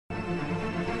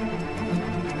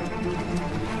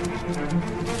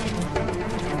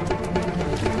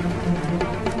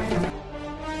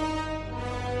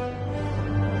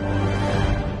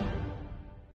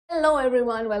Hello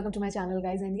everyone, welcome to my channel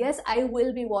guys, and yes, I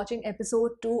will be watching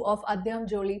episode 2 of Aadyam,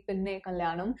 Jolie, Pinne,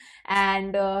 Kalyanam,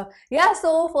 and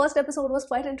so first episode was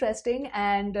quite interesting,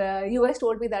 and you guys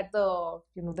told me that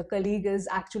the colleague is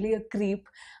actually a creep,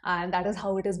 and that is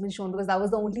how it has been shown, because that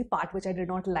was the only part which I did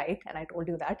not like, and I told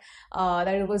you that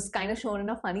it was kind of shown in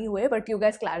a funny way, but you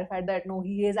guys clarified that no,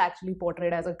 he is actually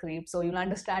portrayed as a creep, so you'll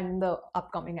understand in the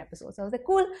upcoming episodes. So I was like,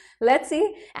 cool, let's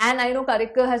see. And I know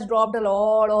Karika has dropped a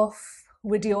lot of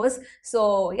videos,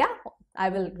 so yeah, I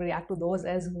will react to those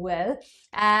as well.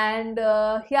 And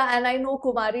and I know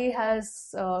Kumari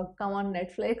has come on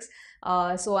Netflix,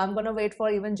 so I'm gonna wait for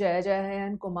even Jai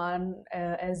and Kumar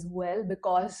as well,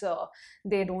 because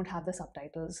they don't have the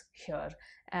subtitles here.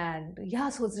 And yeah,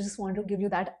 so just want to give you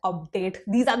that update.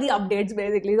 These are the updates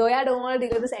basically. So yeah, I don't want to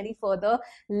delay this any further.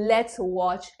 Let's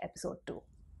watch episode 2.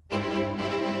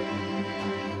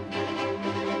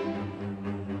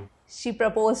 She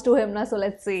proposed to him, so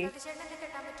let's see.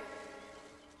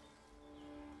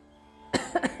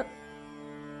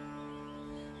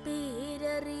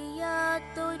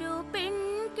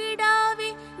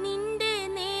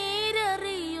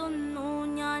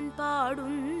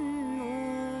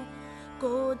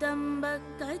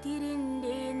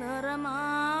 കോതമ്പക്കതിരിന്റെ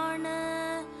നിറമാണ്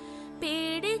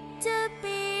പേടിച്ച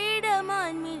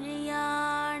പേടമാൻ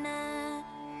മിഴിയാണ്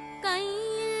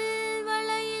കയ്യിൽ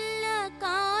വളയില്ല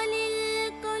കാലിൽ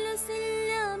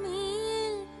കൊലുസില്ല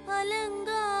മേൽ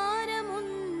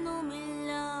അലങ്കാരമൊന്നുമില്ല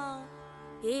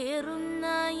ഏറുന്ന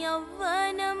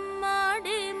യൗവനം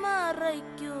മാടി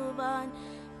മറയ്ക്കുവാൻ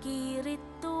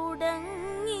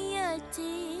കീറിത്തുടങ്ങിയ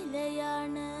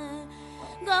ചേലയാണ്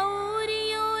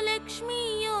ഗൗരിയോ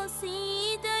ലക്ഷ്മിയോ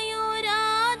സീതയോ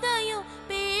രാധയോ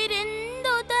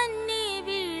പേരെന്തു തന്നെ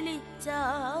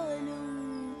വിളിച്ചാലും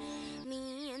നീ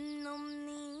എന്നും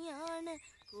നീയാണ്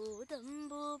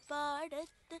കോതമ്പു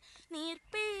പാടത്ത്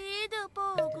നീർപ്പെയ്തു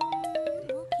പോകും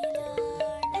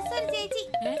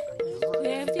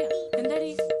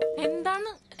എന്താണ്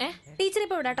ടീച്ചർ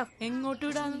ഇപ്പൊ വിടാട്ടോ. എങ്ങോട്ട്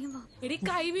വിടാന്ന് എടി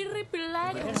കൈവിടറി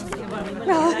പിള്ളേര്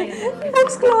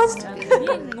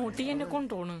എങ്ങോട്ട് എന്നെ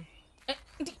കൊണ്ടോണ്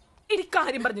എടി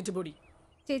കാര്യം പറഞ്ഞിട്ട് പൊടി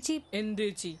ചേച്ചി. എന്ത്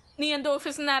ചേച്ചി? നീ എന്റെ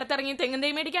ഓഫീസിൽ നേരത്തെ ഇറങ്ങി തെങ്ങും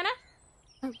തൈ മേടിക്കാനാ?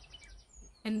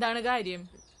 എന്താണ് കാര്യം?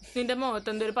 നിന്റെ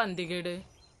മുഖത്തെന്തൊരു പന്തികേട്?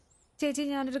 ചേച്ചി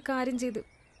ഞാനൊരു കാര്യം ചെയ്തു.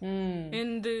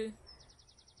 എന്ത്?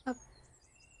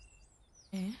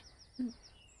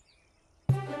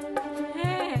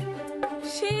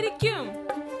 ശരിക്കും?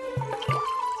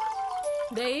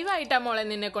 ദയവായിട്ടാ മോളെ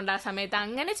നിന്നെ കൊണ്ട് ആ സമയത്ത്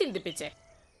അങ്ങനെ ചിന്തിപ്പിച്ചേ.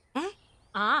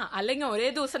 ആ അല്ലെങ്കിൽ ഒരേ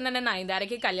ദിവസം തന്നെ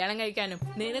നയൻതാരയ്ക്ക് കല്യാണം കഴിക്കാനും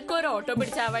നിനക്കൊരു ഓട്ടോ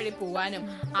പിടിച്ച ആ വഴി പോവാനും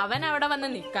അവൻ അവിടെ വന്ന്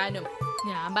നിക്കാനും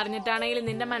ഞാൻ പറഞ്ഞിട്ടാണെങ്കിലും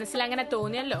നിന്റെ മനസ്സിൽ അങ്ങനെ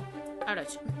തോന്നിയല്ലോ. അവിടെ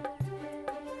വെച്ചു.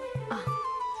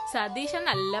 സതീശൻ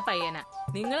നല്ല പയ്യനാ,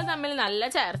 നിങ്ങൾ തമ്മിൽ നല്ല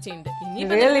ചേർച്ചയുണ്ട്.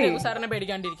 ഇനിയിപ്പോ സാറിനെ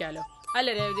പേടിക്കാണ്ടിരിക്കാലോ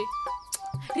അല്ലേ രേവതി?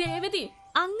 രേവതി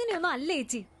അങ്ങനെയൊന്നും അല്ല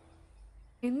ചേച്ചി.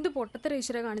 എന്ത് പൊട്ടത്തര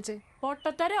ഈശ്വര കാണിച്ചേ?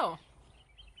 പൊട്ടത്തരോ?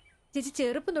 ചേച്ചി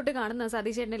ചെറുപ്പം തൊട്ട് കാണുന്ന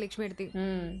സതീശേട്ടനെ ലക്ഷ്മി എടുത്തി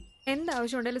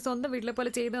എന്താവശ്യം ഉണ്ടെങ്കിലും സ്വന്തം വീട്ടിലെ പോലെ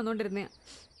ചെയ്ത് തന്നോണ്ടിരുന്നേ.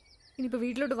 ഇനിയിപ്പോ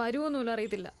വീട്ടിലോട്ട് വരുമോന്നുമില്ല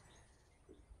അറിയത്തില്ല.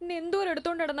 പിന്നെ എന്തോരം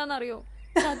എടുത്തോണ്ട് നടന്നാന്നറിയോ?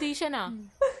 സതീശനാ?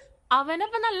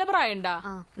 അവനപ്പ നല്ല പ്രായണ്ടാ?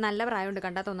 നല്ല പ്രായമുണ്ട്,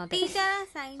 കണ്ടാ തോന്നാത്ത.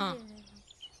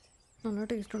 നല്ല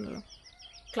ടേസ്റ്റ് ഉണ്ടല്ലോ.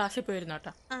 ക്ലാസ്സിൽ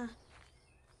പോയിരുന്നോട്ടാ.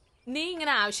 നീ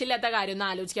ഇങ്ങനെ ആവശ്യമില്ലാത്ത കാര്യമൊന്നും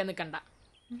ആലോചിക്കാൻ നിക്കണ്ട.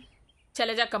 ചില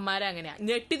ചക്കന്മാരങ്ങനെയാ,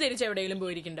 ഞെട്ടി തിരിച്ച് എവിടെയെങ്കിലും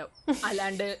പോയിരിക്കണ്ടാവും.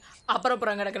 അല്ലാണ്ട്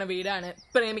അപ്പുറപ്പുറം കിടക്കുന്ന വീടാണ്,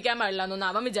 പ്രേമിക്കാൻ പാടില്ല എന്നൊന്നും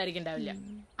അവൻ വിചാരിക്കണ്ടാവില്ല.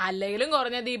 അല്ലെങ്കിലും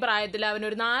കുറഞ്ഞത് ഈ പ്രായത്തിൽ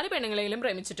അവനൊരു 4 പെണ്ണുങ്ങളെങ്കിലും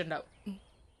പ്രേമിച്ചിട്ടുണ്ടാവും.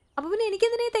 അപ്പൊ പിന്നെ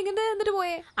എനിക്കെന്തിനാ തെങ്ങിന്റെ എന്നിട്ട്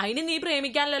പോയേ? അതിന് നീ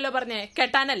പ്രേമിക്കാനല്ലോ പറഞ്ഞേ,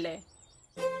 കെട്ടാനല്ലേ?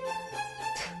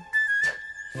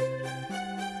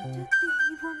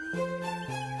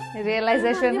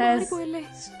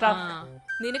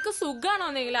 നിനക്ക്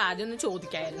സുഖാണോന്നെങ്കിൽ ആദ്യം ഒന്ന്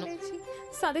ചോദിക്കായിരുന്നു.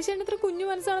 സതീശേട്ടൻ ഇത്ര കുഞ്ഞു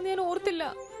മനസ്സാണെന്ന് ഞാൻ ഓർത്തില്ല.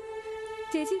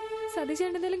 ചേച്ചി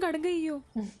സതീശേട്ടൻ എന്തെങ്കിലും കടുങ്ക ചെയ്യോ?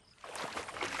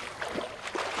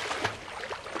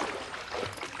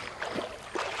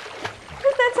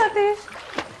 Satish.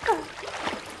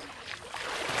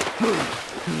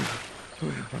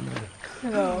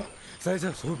 Hello.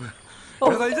 Salisha, soap.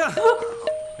 Salisha.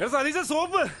 Salisha,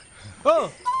 soap. Oh,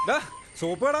 da,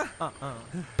 soap da.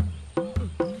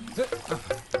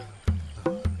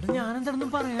 ഞാനെന്താണെന്നും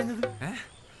പറയാഞ്ഞത്?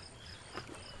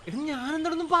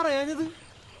 ഞാനെന്താണെന്നും പറയാഞ്ഞത്?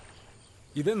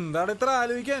 ഇതെന്താണ് ഇത്ര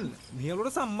ആലോചിക്കാൻ?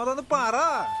 നീങ്ങളോട് സമ്മതം പറ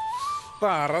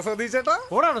സതീശേട്ടാ.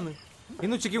 ഓടാണെന്ന്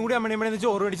ഇന്ന് ഉച്ചയ്ക്കും കൂടി അമ്മണിയമ്മണി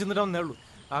ചോറ് മേടിച്ചിട്ട് വന്നേ ഉള്ളൂ.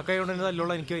 ആ കൈ കൊണ്ട് തന്നെ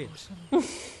തല്ലുള്ള എനിക്ക്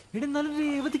എന്നാലും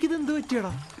രേവതിക്ക് ഇത് എന്ത്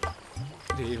പറ്റിയടാ?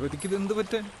 രേവതിക്ക് ഇത് എന്ത്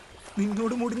പറ്റാൻ?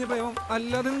 നിന്നോട് മുടിഞ്ഞ പ്രേമം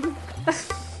അല്ലാതെന്ത്?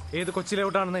 ഏത്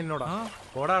കൊച്ചിലോട്ടാണെന്ന് എന്നോടാ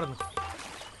ഓടാടുന്നു.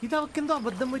 ഇത് അവക്കെന്തോ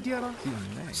അബദ്ധം പറ്റിയാടാ.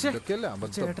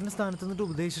 ചേട്ടന്റെ സ്ഥാനത്ത് നിന്നിട്ട്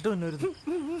ഉപദേശിച്ചിട്ട് വന്നവരുത്.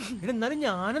 എന്നാലും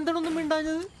ഞാൻ എന്താണൊന്നും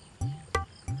മിണ്ടാഞ്ഞത്?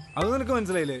 അത് നിനക്ക്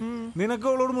മനസ്സിലായില്ലേ? നിനക്ക്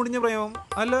അവളോട് മുടിഞ്ഞ പ്രേമം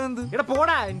അല്ലാതെന്ത്? എടാ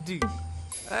പോടാ എനിക്ക്.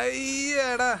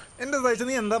 അയ്യടാ എന്റെ സഹിച്ച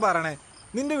നീ എന്താ പറയണേ?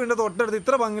 നിന്റെ വീടിന്റെ തൊട്ടടുത്ത്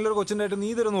ഇത്ര ഭംഗിയുള്ള കൊച്ചിന്റെ ആയിട്ട് നീ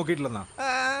ഇതുവരെ നോക്കിയിട്ടില്ലെന്നാ?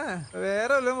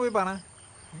 വേറെ വല്ലതും പോയി പറ.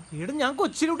 എടാ ഞാൻ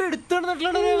കൊച്ചിലോട്ട് എടുത്തോണ്ട്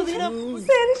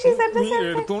നീ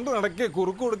എടുത്തോണ്ട് നടക്കേ,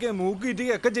 കുറുക്ക് കൊടുക്കേ, മൂക്ക്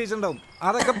ഇറ്റിക്കേ ഒക്കെ ചെയ്തിട്ടുണ്ടാവും.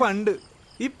 അതൊക്കെ പണ്ട്.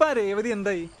 ഇപ്പൊ രേവതി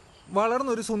എന്തായി?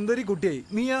 വളർന്നൊരു സുന്ദരി കുട്ടിയായി.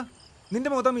 നീയാ? നിന്റെ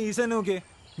മൊത്തം മീശ തന്നെ നോക്കിയേ.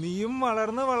 നീയും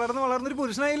വളർന്ന് വളർന്ന് വളർന്നൊരു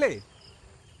പുരുഷനായില്ലേ?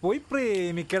 പോയി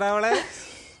പ്രേമിക്കടാ അവളെ.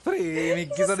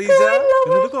 പ്രേമിക്ക് സതീശ.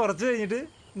 എന്നിട്ട് കുറച്ച് കഴിഞ്ഞിട്ട്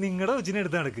നിങ്ങളുടെ കൊച്ചിനെ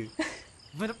എടുത്ത് നടക്ക്.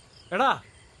 എടാ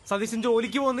സതീശൻ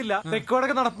ജോലിക്ക് പോകുന്നില്ല,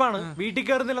 തെക്കോടൊക്കെ നടപ്പാണ്, വീട്ടിൽ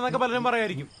കയറുന്നില്ല എന്നൊക്കെ പലരും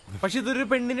പറയായിരിക്കും. പക്ഷെ ഇതൊരു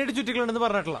പെണ്ണിനായിട്ട് ചുറ്റികളുണ്ടെന്ന്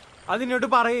പറഞ്ഞിട്ടില്ല. അതിനോട്ട്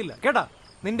പറയില്ല കേട്ടാ.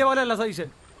 നിന്റെ പോലെ അല്ല സതീശൻ.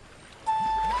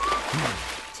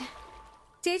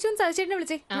 ചേച്ചി ഒന്ന് സതീശേട്ടനെ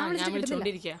വിളിച്ചേ. ഞാൻ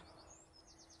വിളിച്ചോണ്ടിരിക്കുക.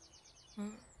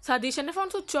 സതീശന്റെ ഫോൺ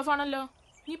സ്വിച്ച് ഓഫ് ആണല്ലോ.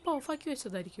 നീ ഇപ്പൊ ഓഫ് ആക്കി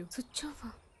വെച്ചതായിരിക്കും. Switch off.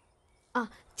 ആ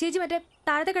ചേച്ചി മറ്റേ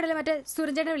താഴത്തെ കടയിൽ മറ്റേ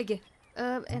സൂര്യൻചേട്ടനെ വിളിക്ക്.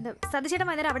 എന്താ സതീശേട്ടൻ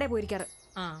വൈകുന്നേരം അവിടെ പോയിരിക്കാറ്.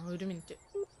 ഒരു മിനിറ്റ്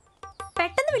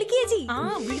പെട്ടെന്ന് വിളിക്കുക ചേച്ചി.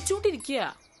 വിളിച്ചോണ്ടിരിക്കുക.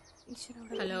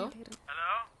 ഹലോ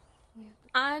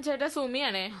ചേട്ടാ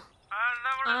സുമിയാണേ.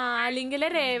 അല്ലെങ്കിലെ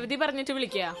രേവതി പറഞ്ഞിട്ട്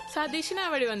വിളിക്കുക. സതീഷിന് ആ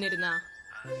വഴി വന്നിരുന്ന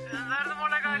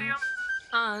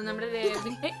നമ്മുടെ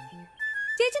രേവതി.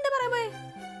 ചേച്ചി എന്താ പറയാൻ പോയെ?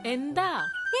 എന്താ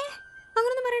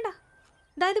അങ്ങനൊന്നും പറയണ്ട.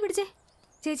 അതായത് പിടിച്ചേ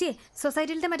ചേച്ചിയെ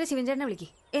സൊസൈറ്റിയിലത്തെ മറ്റേ ശിവൻചേട്ടനെ വിളിക്ക്.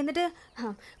 എന്നിട്ട്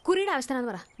കുറിയുടെ ആവശ്യത്തിനാന്ന്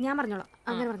പറ. ഞാൻ പറഞ്ഞോളാം.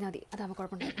 അങ്ങനെ പറഞ്ഞാൽ മതി. അതാവുമ്പോ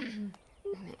കുഴപ്പമുണ്ടാവും.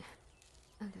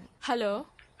 ഹലോ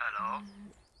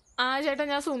ചേട്ടാ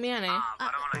ഞാൻ സുമിയാണേ.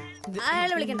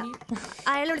 അയാളെ വിളിക്കണ്ട.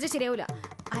 അയാളെ വിളിച്ചാൽ ശരിയാവൂല.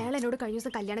 അയാൾ എന്നോട് കഴിഞ്ഞ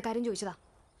ദിവസം കല്യാണക്കാരൻ ചോദിച്ചതാ.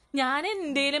 ഞാൻ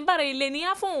എന്തേലും പറയില്ലേ? നീ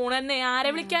ആ ഫോൺ തന്നെ ആരെ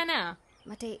വിളിക്കാനാ?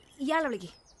 മറ്റേ ഇയാളെ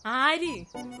വിളിക്ക്. ആര്?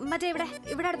 മറ്റേ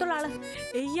ഇവിടെ അടുത്തുള്ള ആള്.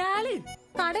 ഇയാള്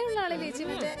കടയുള്ള ആളെ ചേച്ചി.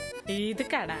 മറ്റേ ഏത്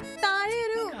കട? താഴെ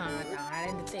ഒരു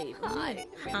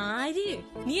ആര്?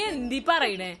 നീ എന്തി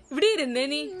പറയണേ? ഇവിടെ ഇരുന്നേ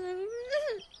നീ.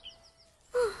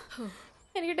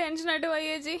 എനിക്ക് ടെൻഷനായിട്ട് പോയി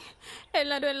ചേച്ചി.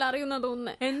 എല്ലാരും എല്ലാം അറിയുന്ന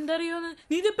തോന്നുന്നേ. എന്തറിയോന്ന്?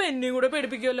 നീ ഇതിപ്പോ എന്നെയും കൂടെ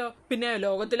പേടിപ്പിക്കുമല്ലോ. പിന്നെ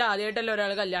ലോകത്തിൽ ആദ്യമായിട്ടല്ലോ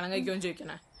ഒരാൾ കല്യാണം കഴിക്കുമെന്ന്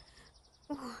ചോദിക്കണേ.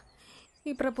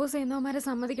 ഈ പ്രപ്പോസ് ചെയ്യുന്നവന്മാരെ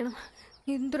സമ്മതിക്കണം.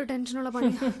 എന്തൊരു ടെൻഷനുള്ള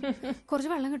പണി.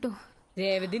 കുറച്ച് വെള്ളം കിട്ടുമോ?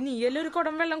 രേവതി നീയല്ലോ ഒരു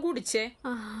കുടം വെള്ളം കുടിച്ചേ.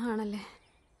 ആണല്ലേ.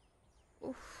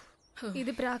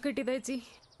 ഇത് പ്രാക്ക് കിട്ടിയതാ ചേച്ചി.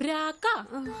 പ്രാക്ക?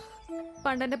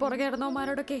 പണ്ടെന്റെ പുറകെ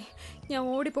ഇടന്നവന്മാരോടൊക്കെ ഞാൻ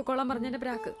ഓടിപ്പോക്കോളാൻ പറഞ്ഞെന്റെ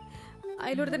പ്രാക്ക്.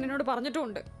 അതിലൂടെ തന്നെ എന്നോട്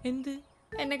പറഞ്ഞിട്ടുമുണ്ട്. എന്ത്?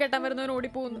 എന്നെ കെട്ടാൻ വരുന്നവൻ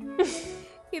ഓടിപ്പോന്നു.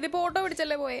 ഇതിപ്പോ ഓട്ടോ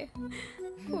പിടിച്ചല്ലേ പോയേ.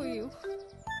 അയ്യോ,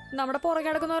 നമ്മുടെ പുറകെ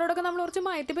കിടക്കുന്നവരോടൊക്കെ നമ്മൾ കുറച്ച്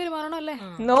മാറ്റി പെരുമാറണം അല്ലേ?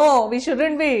 No, we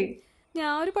shouldn't be.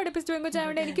 ഞാൻ ഒരു പഠിപ്പിച്ചു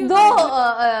പെങ്കൊച്ചായോണ്ട് എനിക്ക് Though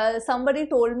somebody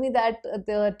told me that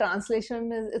the translation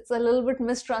it's a little bit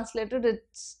mistranslated.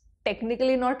 It's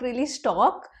technically not really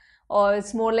stalk, or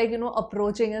it's more like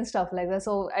approaching and stuff like that.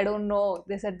 So I don't know.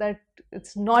 They said that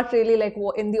it's not really like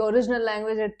in the original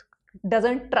language. It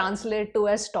doesn't translate to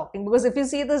as stalking, because if you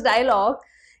see this dialogue,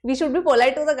 we should be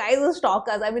polite to the guys who stalk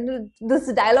us. I mean, this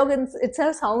dialogue in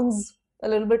itself sounds a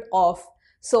little bit off.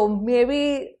 So maybe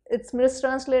it's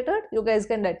mistranslated. You guys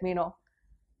can let me know.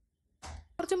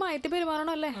 കുറച്ച് മാറ്റി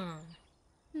പെരുമാറണം അല്ലേ?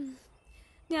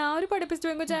 ഞാൻ ഒരു പഠിപ്പിച്ചു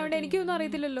പെങ്കൊച്ചായോണ്ട് എനിക്കൊന്നും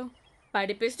അറിയത്തില്ലല്ലോ.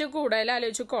 പഠിപ്പിച്ചിട്ട് കൂടുതൽ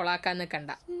ആലോചിച്ച് കൊളാക്കാൻ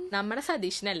നിൽക്കണ്ട. നമ്മുടെ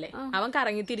സതീഷിനല്ലേ, അവൻ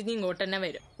കറങ്ങി തിരിഞ്ഞ് ഇങ്ങോട്ട് തന്നെ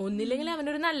വരും. ഒന്നില്ലെങ്കിൽ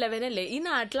അവനൊരു നല്ലവനല്ലേ. ഈ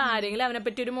നാട്ടിൽ ആരെങ്കിലും അവനെ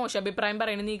പറ്റി ഒരു മോശം അഭിപ്രായം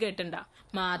പറയണ നീ കേട്ടിണ്ട?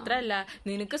 മാത്രല്ല,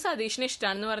 നിനക്ക് സതീഷിനെ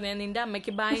ഇഷ്ടാണെന്ന് പറഞ്ഞാൽ നിന്റെ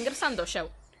അമ്മയ്ക്ക് ഭയങ്കര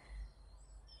സന്തോഷാവും.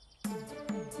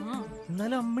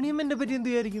 എന്നാലും അമ്മണിയമ്മ എന്നെ പറ്റി എന്ത്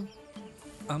വിചാരിക്കും?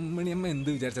 അമ്മണിയമ്മ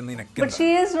എന്ത് വിചാരിച്ച നിനക്ക്? But she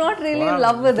is not really in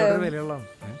love with him.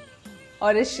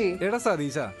 Or is she? എടാ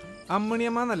സതീശ,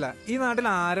 അമ്മണിയമ്മ എന്നല്ല, ഈ നാട്ടിൽ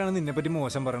ആരാണ് നിന്നെ പറ്റി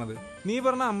മോശം പറയണത്? നീ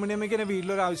പറഞ്ഞ അമ്മണിയമ്മയ്ക്ക് എന്നെ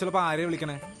വീട്ടിലൊരു ആവശ്യമുള്ളപ്പോ ആരെയാ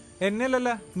വിളിക്കണേ? എന്നെ അല്ലല്ല,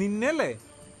 നിന്നെയല്ലേ.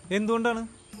 എന്തുകൊണ്ടാണ്?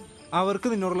 അവർക്ക്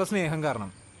നിന്നോടുള്ള സ്നേഹം കാരണം.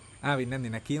 പിന്നെ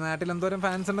നിനക്ക് ഈ നാട്ടിൽ എന്തോരം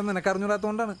ഫാൻസ് ഉണ്ടെന്ന് നിനക്ക്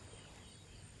അറിഞ്ഞൂടാത്തോണ്ടാണ്.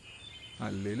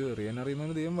 അല്ലേലും എറിയാൻ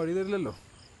അറിയുന്നവന് ദൈവം വഴി തരില്ലല്ലോ.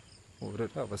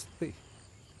 ഓരോരോ അവസ്ഥ.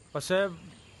 പക്ഷെ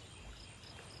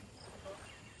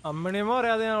അമ്മണിയമ്മ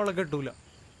പറയാതെ ഞാൻ അവളെ കെട്ടൂല.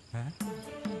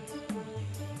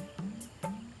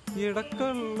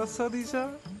 എടക്കള്ള സതീശ,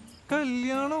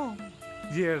 കല്യാണോ?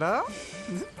 എടാ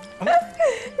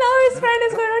Now his friend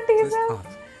is going to tease him.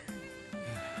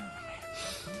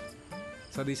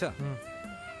 സതീശ,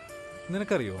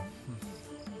 നിനക്കറിയോ,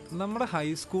 നമ്മുടെ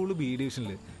ഹൈസ്കൂൾ ബി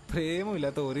ഡിവിഷനിൽ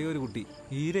പ്രേമമില്ലാത്ത ഒരേ ഒരു കുട്ടി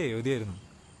ഈ രേവതിയായിരുന്നു.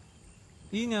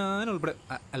 ഈ ഞാൻ ഉൾപ്പെടെ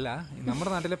അല്ല, നമ്മുടെ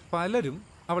നാട്ടിലെ പലരും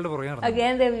അവളുടെ പുറകെ നടന്നു.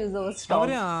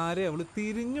 അവരെ ആരെ അവള്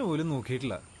തിരിഞ്ഞു പോലും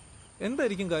നോക്കിയിട്ടില്ല.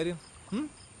 എന്തായിരിക്കും കാര്യം?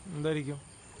 എന്തായിരിക്കും?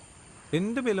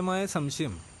 എന്റെ ബലമായ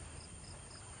സംശയം,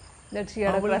 that she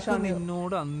had a crush അവൾക്ക് on you.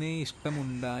 നിന്നോട് അന്നേ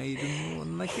ഇഷ്ടമുണ്ടായിരുന്നു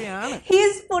എന്നൊക്കെയാണ്.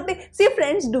 He's putting. See,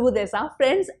 friends do this.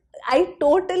 Friends, I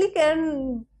totally can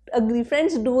agree.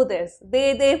 Friends do this.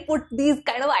 They put these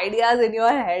kind of ideas in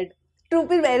your head. To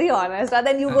be very honest, and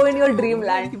then you go in your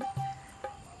dreamland.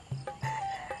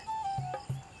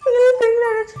 You think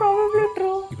that it's probably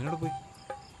true. ഇവനോട് പോയി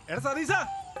എടാ സതീശ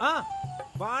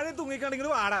വാഴ തൂങ്ങിക്കാണെങ്കിൽ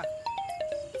വാടാ.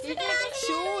 ഒരു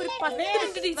 10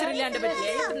 minute teacher ഇല്ലാണ്ട്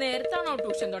പറ്റില്ലേ? നേരത്താണോ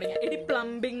tuition തുടങ്ങിയ? എടി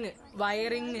പ്ലംബിങ്,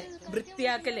 വയറിങ്,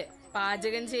 വൃത്തിയാക്കല്,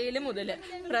 പാചകം ചെയ്യല് മുതല്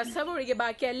പ്രസവം ഒഴികെ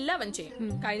ബാക്കി എല്ലാം അവൻ ചെയ്യും.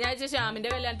 കഴിഞ്ഞ ആഴ്ച ശ്യാമിന്റെ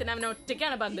കല്യാണത്തിന് അവൻ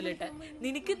ഒറ്റയ്ക്കാണ് പന്തലിട്ട്.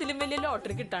 നിനക്ക് ഇതിലും വലിയ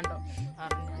ലോട്ടറി കിട്ടാണ്ടോ?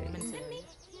 മനസ്സിലായി.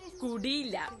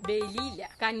 കുടിയില്ല, വലിയില്ല,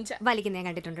 കഞ്ച വലിക്കുന്ന ഞാൻ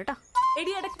കണ്ടിട്ടുണ്ട് കേട്ടോ.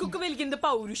 എടി ഇടക്കൊക്കെ വലിക്കുന്നത്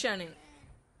പൗരുഷാണ്.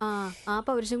 ആ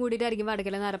പൗരുഷം കൂടിയിട്ടായിരിക്കും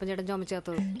വടക്കല നാരപ്പൻ ചേട്ടൻ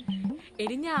ചുമച്ചേർത്തത്.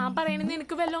 എടി ഞാൻ പറയണെന്ന്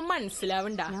നിനക്ക് വല്ലതും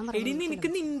മനസ്സിലാവണ്ട. എടി നിനക്ക്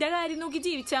നിന്റെ കാര്യം നോക്കി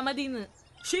ജീവിച്ചാ മതിന്ന്.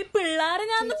 പക്ഷെ പിള്ളേരെ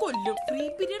ഞാൻ കൊല്ലും. ഫ്രീ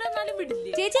പീരീഡ് എന്നാലും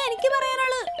വിടില്ലേ? ചേച്ചി എനിക്ക്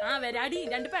പറയാനുള്ളു. വരാടി,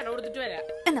 2 പേട കൊടുത്തിട്ട് വരാം.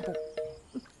 എന്നാ പോ.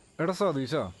 എടാ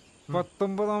സതീശ,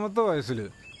 19ാമത്തെ വയസ്സില്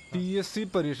PSC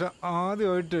പരീക്ഷ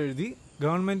ആദ്യമായിട്ട് എഴുതി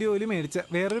ഗവൺമെന്റ് ജോലി മേടിച്ച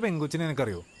വേറൊരു പെങ്കൊച്ചിനെ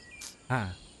എനിക്കറിയോ?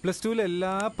 +2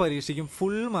 എല്ലാ പരീക്ഷയ്ക്കും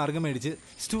ഫുൾ മാർക്ക് മേടിച്ച്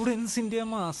സ്റ്റുഡൻസ് ഇന്ത്യ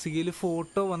മാസികയിൽ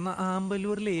ഫോട്ടോ വന്ന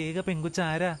ആമ്പല്ലൂരിലെ ഏക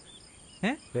പെങ്കൊച്ചാരാ?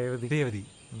 രേവതി.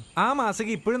 ആ മാസിക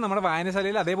ഇപ്പോഴും നമ്മുടെ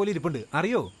വായനശാലയിൽ അതേപോലെ ഇരിപ്പുണ്ട്,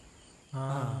 അറിയോ?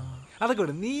 അതൊക്കെ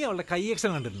വിടും. നീ അവളുടെ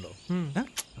കൈയക്ഷരം കണ്ടിട്ടുണ്ടോ?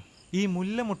 ഈ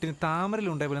മുല്ലമുട്ടിന്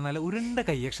താമരയിലുണ്ടായ പോലെ നല്ല ഉരുണ്ട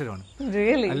കൈയക്ഷരമാണ്.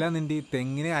 അല്ല നിന്റെ ഈ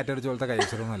തെങ്ങിനെ കാറ്റടിച്ച പോലത്തെ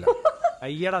കൈയക്ഷരമൊന്നുമല്ല.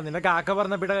 അയ്യടാ, നിന്റെ കാക്ക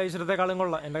പറഞ്ഞ കൈശ്വരത്തെക്കാളും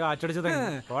കൊള്ളാം എന്റെ കാറ്റടിച്ചത്.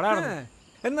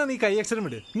 എന്നാ നീ കൈയക്ഷരം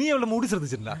വിട്. നീ അവളുടെ മുടി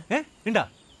ശ്രദ്ധിച്ചിട്ടുണ്ടാ? ഉണ്ടാ?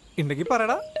 ഉണ്ടെങ്കിൽ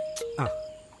പറയടാ.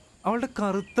 അവളുടെ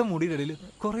കറുത്ത മുടിയുടെ ഇടയിൽ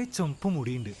കുറെ ചുമപ്പ്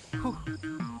മുടിയുണ്ട്.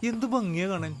 എന്ത് ഭംഗിയാ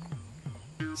കാണാൻ.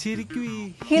 ശരിക്കും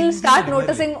He'll start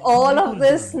noticing all of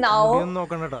this now.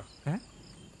 നോക്കണ്ടോ?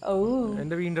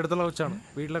 എന്റെ വീടിന്റെ അടുത്തുള്ള കൊച്ചാണ്.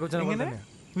 വീട്ടിലെ കൊച്ചാണ്.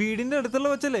 വീടിന്റെ അടുത്തുള്ള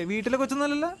കൊച്ചല്ലേ? വീട്ടിലെ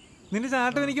കൊച്ചൊന്നല്ല. നിന്റെ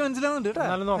ചാട്ടം എനിക്ക് മനസ്സിലാവുന്നുണ്ട് കേട്ടോ.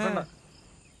 നോക്കണ്ട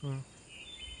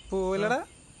പോലടാ.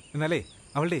 എന്നാലേ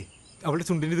അവളുടെ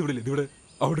ചുണ്ടിന്റെ ഇവിടെ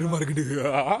അവിടെ ഒരു മാർക്കുണ്ട്.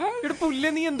 പുല്ലേ,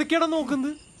 നീ എന്തൊക്കെയാടാ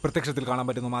നോക്കുന്നത്? പ്രത്യക്ഷത്തിൽ കാണാൻ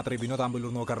പറ്റുന്ന മാത്രമേ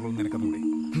വിനോദാമ്പല്ലൂർ നോക്കാറുള്ളൂ. നിനക്കൊന്നുകൂടി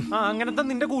അങ്ങനത്തെ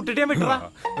നിന്റെ കൂട്ടിട്ട് ഞാൻ വിട്ടടാ.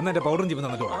 എന്നാ എന്റെ പൗഡറും ജീവൻ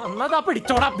തന്നിട്ടോ. എന്നാ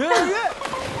പിടിച്ചോടാ.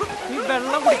 നീ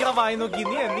വെള്ളം കുടിക്കണ വായി നോക്കി.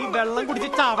 നീ വെള്ളം കുടിച്ച്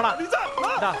ചാവടാ.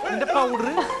 നിന്റെ പൗഡർ,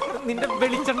 നിന്റെ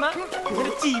വെളിച്ചെണ്ണ,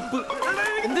 നിന്റെ ചീപ്പ്.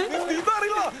 എന്ത്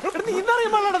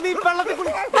നീന്തറിയാൻ നീ വെള്ളത്തിൽ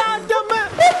കുടി.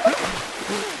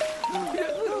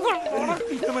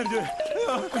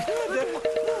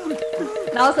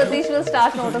 Now Satish will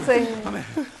start noticing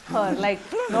her, like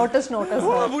notice her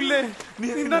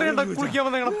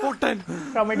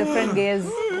from a different gaze.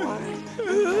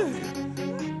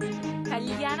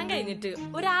 കല്യാണം കഴിഞ്ഞിട്ട്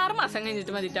ഒരു 6 മാസം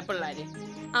കഴിഞ്ഞിട്ട് മതിട്ട പിള്ളേര്.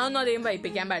 അതൊന്നും അധികം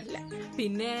വൈപ്പിക്കാൻ പാടില്ല.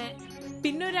 പിന്നെ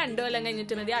ഒരു 2 കൊല്ലം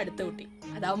കഴിഞ്ഞിട്ട് മതി അടുത്ത കുട്ടി.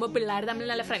 അതാവുമ്പോ പിള്ളേർ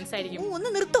തമ്മിൽ നല്ല ഫ്രണ്ട്സ് ആയിരിക്കും. ഒന്ന്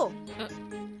നിർത്തോ.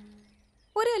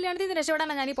 ഒരു കല്യാണത്തിൽ നിന്ന്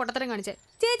രക്ഷപ്പെടാനാണ് ഞാൻ ഈ പൊട്ടത്തരം കാണിച്ചത്.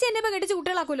 ചേച്ചി എന്നെ ഇപ്പൊ കെട്ടിച്ച്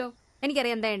കുട്ടികളാക്കൂലോ.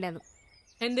 എനിക്കറിയാം എന്താ ഉണ്ടെന്ന്.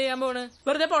 എന്ത് ചെയ്യാൻ പോണ്?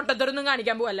 വെറുതെ പൊട്ടത്തരൊന്നും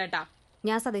കാണിക്കാൻ പോവല്ലേട്ടാ.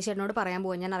 ഞാൻ സതീശേട്ടനോട് പറയാൻ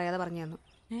പോവാ. ഞാൻ അറിയാതെ പറഞ്ഞു തന്നു.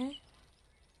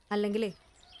 അല്ലെങ്കിലേ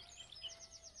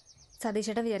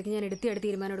സതീശേട്ടൻ വിചാരിക്കും ഞാൻ എടുത്ത്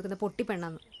തീരുമാനം എടുക്കുന്ന പൊട്ടി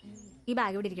പെണ്ണാന്ന്. ഈ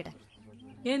ബാഗ് ഇവിടെ ഇരിക്കട്ടെ.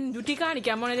 എന്തുട്ടി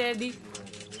കാണിക്കാൻ പോണ രേവതി?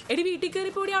 എടി വീട്ടിൽ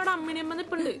കയറി പോടി, അവിടെ അമ്മനെമ്മ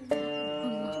നിപ്പുണ്ട്.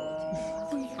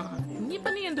 ഇനിയിപ്പൊ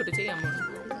നീ എന്തുട്ടി ചെയ്യാൻ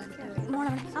പോണ?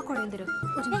 ആ കുടയും തരും.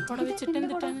 കുട വെച്ചിട്ട്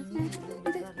എന്തിട്ടാണ്?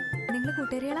 നിങ്ങള്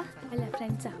കൂട്ടുകാരികളാ? അല്ല,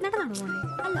 ഫ്രണ്ട്സാ. നടന്നാണോ പോണേ?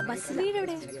 അല്ല, ബസ്. വീട്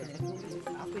എവിടെ?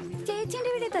 ചേച്ചിന്റെ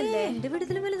വീട് തന്നെ. എന്റെ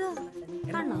വീട്ടിലും വലുതാ.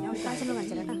 കാണോ?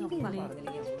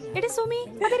 എടി സുമി,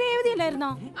 അത് രേവതി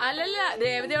അല്ലായിരുന്നോ? അല്ലല്ല,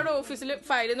 രേവതി അവിടെ ഓഫീസിൽ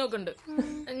ഫയല് നോക്കുന്നുണ്ട്.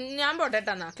 ഞാൻ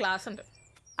പോട്ടെട്ടാ, ക്ലാസ് ഉണ്ട്.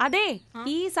 അതെ,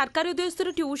 ഈ സർക്കാർ ഉദ്യോഗസ്ഥർ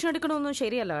ട്യൂഷൻ എടുക്കണമെന്നും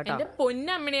ശരിയല്ല കേട്ടോ. എന്റെ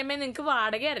പൊന്നമ്മണിയമ്മേ, നിങ്ങക്ക്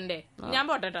വാടക തരണ്ടേ? ഞാൻ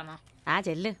പോട്ടെട്ടാ.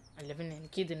 ചെല്ല്. അല്ല പിന്നെ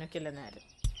എനിക്ക് ഇതിനൊക്കെ അല്ല നേരം.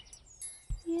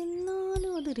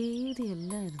 എന്നാലും അത് രേവതി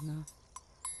അല്ലായിരുന്നോ?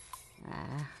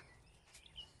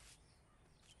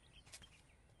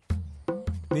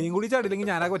 നീയും കൂടി ചാടില്ലെങ്കിൽ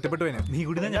ഞാനാകെ ഒറ്റപ്പെട്ടു പോയനെ. നീ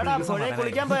കൂടി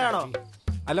കുളിക്കാൻ പോയാണോ?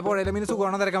 അല്ല, പുഴയിലെ മീൻ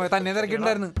സുഖമാണോ തിരക്കാൻ പോയ? തന്നെ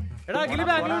തിരക്കിണ്ടായിരുന്നു.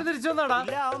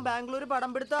 ബാംഗ്ലൂർ പടം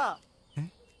പിടുത്താ.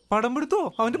 പടം പിടുത്തോ?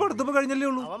 അവന്റെ പഠിത്തം കഴിഞ്ഞല്ലേ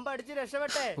ഉള്ളൂ. അവൻ പഠിച്ച്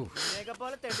രക്ഷപ്പെട്ടെ.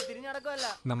 പോലെ തെറ്റിത്തിരിഞ്ഞടക്കമല്ല.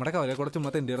 നമ്മുടെ കവലെ കൂടെ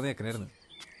ചുമ്മാ തെണ്ടിയിടന്ന് കേൾക്കണായിരുന്നു.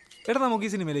 എടാ, നമുക്ക്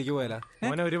ഈ സിനിമയിലേക്ക് പോയാലോ?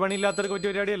 അവനെ ഒരു പണിയില്ലാത്തൊരു കൊച്ചു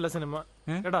പരിപാടിയല്ല സിനിമ.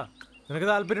 എടാ, നിനക്ക്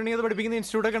താല്പര്യം അത് പഠിപ്പിക്കുന്ന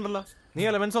ഇൻസ്റ്റിറ്റ്യൂട്ട് ഒക്കെ ഉണ്ടല്ലോ. നീ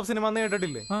എലമെന്റ്സ് ഓഫ് സിനിമ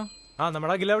കേട്ടിട്ടില്ലേ?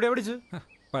 നമ്മുടെ അഖില എവിടെയാ പഠിച്ചു?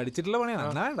 പഠിച്ചിട്ടുള്ള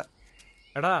പണിയാണ്.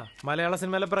 എടാ, മലയാള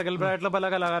സിനിമയിലെ പ്രഗത്ഭരായിട്ടുള്ള പല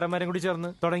കലാകാരന്മാരും കൂടി ചേർന്ന്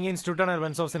തുടങ്ങിയ ഇൻസ്റ്റിറ്റ്യൂട്ട് ആണ്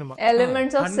elements of cinema.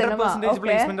 100%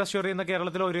 placement assure ചെയ്യുന്ന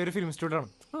കേരളത്തിലെ ഒരേ ഒരു ഫിലിം ഇൻസ്റ്റിറ്റ്യൂട്ട് ആണ്.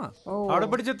 അവിടെ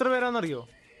പഠിച്ച എത്ര പേരാണെന്നറിയോ?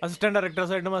 അസിസ്റ്റന്റ്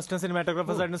ഡയറക്ടേഴ്സ് ആയിട്ടും അസിസ്റ്റന്റ്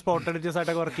സിനിമാറ്റോഗ്രാഫേഴ്സ് ആയിട്ടും സ്പോട്ട് എഡിറ്റേഴ്സ്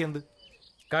ആയിട്ടൊക്കെ വർക്ക് ചെയ്യുന്നത്.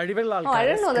 കഴിവുള്ള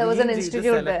ആൾക്കാരെ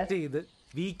സെലക്ട് ചെയ്ത്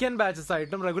വീക്കെൻഡ് ബാച്ചസ്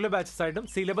ആയിട്ടും റെഗുലർ ബാച്ചസ് ആയിട്ടും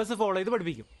സിലബസ് ഫോളോ ചെയ്ത്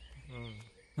പഠിപ്പിക്കും.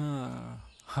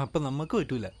 അപ്പൊ നമുക്ക്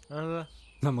പറ്റൂല.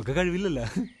 നമുക്ക് കഴിവില്ലല്ലോ.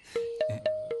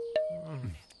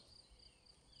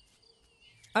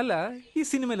 അല്ല, ഈ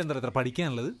സിനിമയിൽ എന്താ അത്ര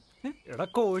പഠിക്കാനുള്ളത്? എടാ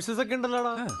കോഴ്സസ് ഒക്കെ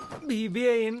ഉണ്ടല്ലോടാ.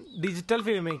 BBA in digital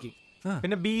film making,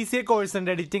 പിന്നെ BCA കോഴ്സ്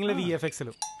ഉണ്ട് എഡിറ്റിംഗിലും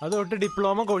VFXലും. അത് തൊട്ട്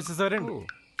ഡിപ്ലോമ കോഴ്സസ് വരെ ഉണ്ട്.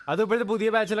 അത് ഇപ്പോഴത്തെ പുതിയ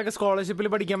ബാച്ചിലൊക്കെ സ്കോളർഷിപ്പിൽ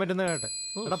പഠിക്കാൻ പറ്റുന്ന കേട്ടെ.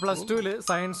 എടാ +2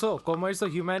 സയൻസോ കൊമേഴ്സോ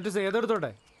ഹ്യൂമാനിറ്റീസോ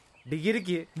ഏതെടുത്തോട്ടെ,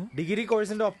 ഡിഗ്രി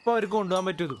കോഴ്സിന്റെ ഒപ്പം അവർക്ക് കൊണ്ടുപോകാൻ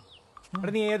പറ്റൂ.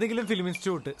 അവിടെ നീ ഏതെങ്കിലും ഫിലിം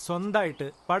ഇൻസ്റ്റിറ്റ്യൂട്ട് സ്വന്തമായിട്ട്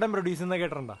പടം പ്രൊഡ്യൂസ് ചെയ്യുന്ന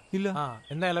കേട്ടിട്ടുണ്ടോ? ഇല്ല.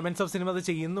 എന്നാ എലമെന്റ്സ് ഓഫ് സിനിമ അത്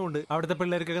ചെയ്യുന്നുണ്ട്. അവിടുത്തെ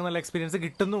പിള്ളേർക്കൊക്കെ നല്ല എക്സ്പീരിയൻസ്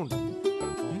കിട്ടുന്നുണ്ട്.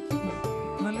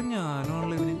 നല്ല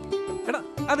ഞാനാണല്ലോ ഇവന്. എടാ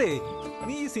അതെ,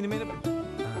 നീ ഈ സിനിമയിലെ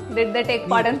Did they take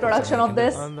part in production of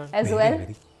this as well?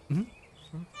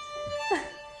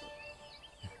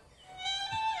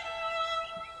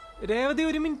 Revathi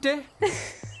ഒരു മിനിറ്റ്.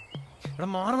 എടാ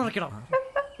മാറി മറിക്കണം.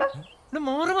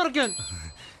 മാറി മറിക്കാൻ.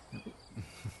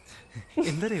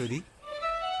 എന്താ രേവതി?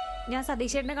 ഞാൻ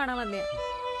സതീശേട്ടനെ കാണാൻ വന്നേ.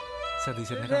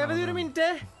 സതീശനെ രേവതി ഒരു മിനിറ്റ്.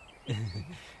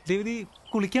 രേവതി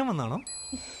കുളിക്കാൻ വന്നാണോ?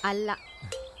 അല്ല.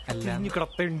 അല്ല,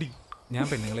 കിടത്തേണ്ടി. ഞാൻ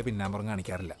പെണ്ണുങ്ങളെ പിന്നാമ്പുറം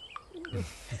കാണിക്കാറില്ല.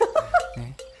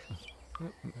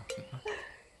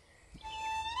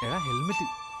 എടാ ഹെൽമെറ്റ്.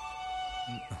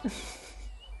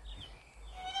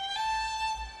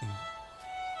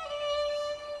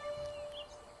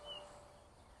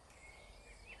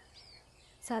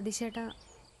 സതീശേട്ടാ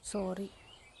സോറി,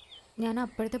 ഞാൻ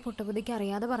അപ്പോഴത്തെ പൊട്ടബുദ്ധിക്ക്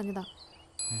അറിയാതെ പറഞ്ഞതാ.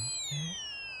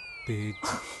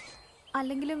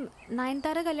 അല്ലെങ്കിലും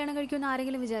നയൻതാര കല്യാണം കഴിക്കുമെന്ന്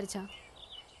ആരെങ്കിലും വിചാരിച്ചാ?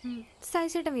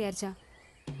 സതീശേട്ടൻ വിചാരിച്ചാ?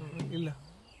 ഇല്ല.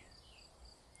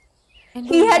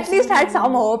 He at least had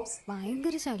some hopes.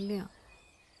 ഭയങ്കര ശല്യ.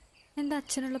 എൻ്റെ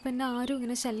അച്ഛനുള്ളപ്പോൾ എന്നെ ആരും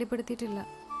ഇങ്ങനെ ശല്യപ്പെടുത്തിയിട്ടില്ല.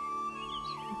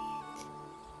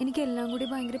 എനിക്കെല്ലാം കൂടി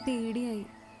ഭയങ്കര പേടിയായി.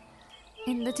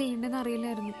 എന്താ ചെയ്യേണ്ടതെന്ന്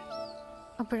അറിയില്ലായിരുന്നു.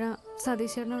 അപ്പോഴാ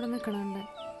സതീശേട്ടൻ അവിടെ നിൽക്കണുണ്ട്.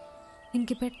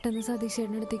 എനിക്ക് പെട്ടെന്ന്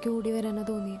സതീശേട്ടൻ്റെ അടുത്തേക്ക് ഓടി വരാനാ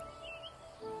തോന്നിയത്.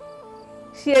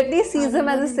 She at least sees him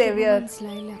as a savior.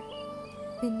 മനസ്സിലായില്ല.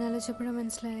 പിന്നെ ആലോചിച്ചപ്പോഴാണ്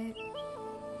മനസ്സിലായേ.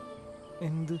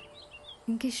 എന്ത്?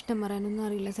 എനിക്ക് ഇഷ്ടം പറയാനൊന്നും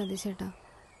അറിയില്ല സതീശേട്ടാ.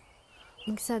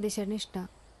 എനിക്ക് സതീശേട്ടനെ ഇഷ്ടാ.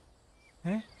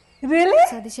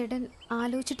 സതീശേട്ടൻ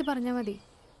ആലോചിച്ചിട്ട് പറഞ്ഞാൽ മതി.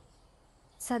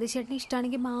 സതീശേട്ടന്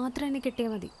ഇഷ്ടമാണെങ്കിൽ മാത്രം എന്നെ കിട്ടിയാൽ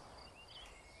മതി.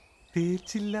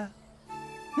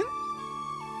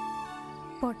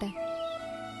 പോട്ടെ.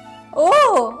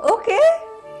 Oh, okay.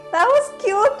 That was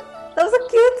cute. That was a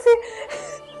cute scene.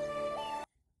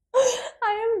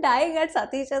 I am dying at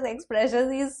Satish's expressions.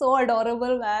 He's so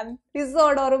adorable, man. He's so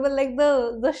adorable. Like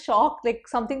the shock, like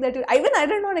something that I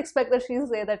did not expect that she'll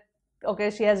say that. Okay,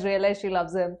 she has realized she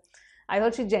loves him. I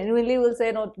thought she genuinely will say,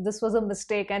 no, this was a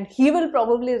mistake, and he will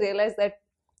probably realize that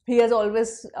he has always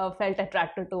felt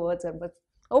attracted towards him. But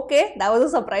okay, that was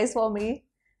a surprise for me.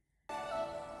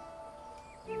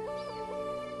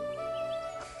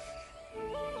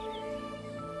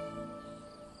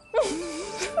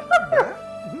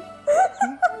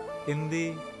 എന്തേ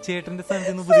ചേട്ടന്റെ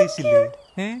സ്ഥാനത്ത്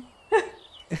ഉപദേശിച്ചില്ലേ?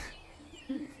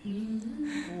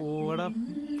 ഓടാ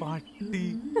പട്ടി.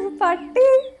 Patti.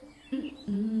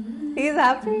 He's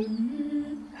happy.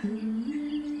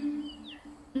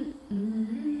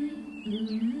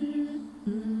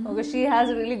 Okay, she has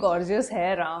really gorgeous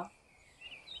hair, huh?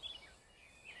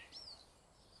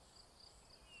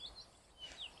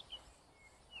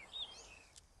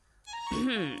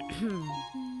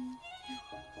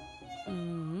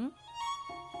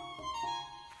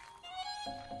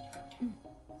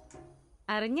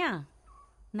 അറിഞ്ഞാ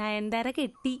നയൻതാര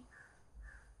കെട്ടി.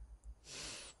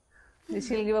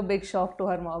 She'll give a big shock to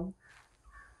her mom.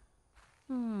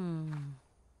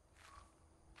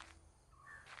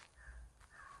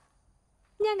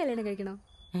 ഞാൻ കല്യാണം കഴിക്കണോ?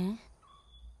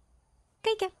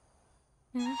 കഴിക്കാം.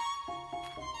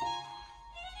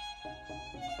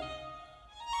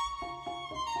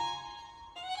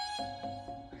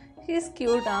 She's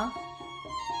cute, huh?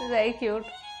 She's very cute.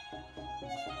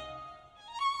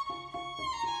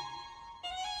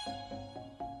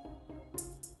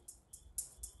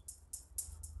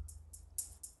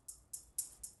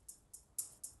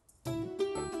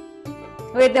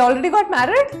 Wait, they already got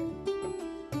married?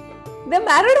 They're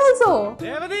married also.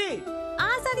 Revathi ആ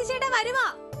സതീശേട്ടാ വരുവാ.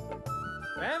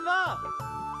 വേവാ.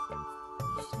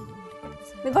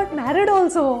 They got married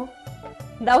also.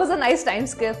 That was a nice time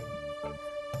skip.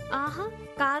 Aaha,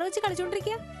 car വെച്ച്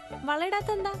കളിച്ചോണ്ടിരിക്കുക. വളയിടാത്ത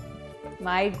എന്താ?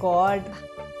 My God.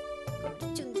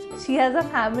 She has a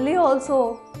family also.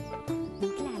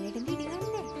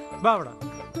 വാ അവിടെ.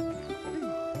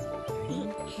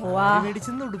 Wow.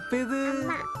 മേടിച്ചെന്ന ഉടുപ്പേത്?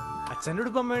 അച്ഛൻ്റെ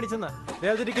ഉടുപ്പ് അമ്മ മേടിച്ചെന്നാ.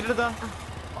 Revathi ticket എടുത്താ?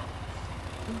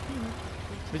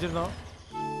 വിളിച്ചിരുന്നോ?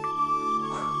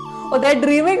 Oh, they're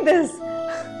dreaming this.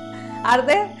 Are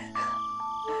they?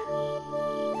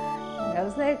 I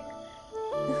was like,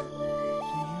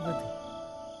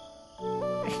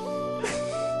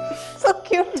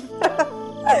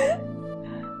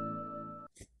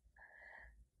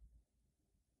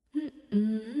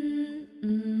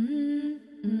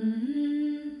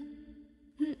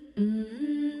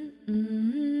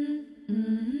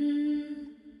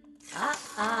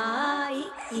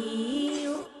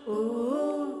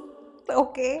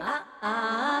 Okay.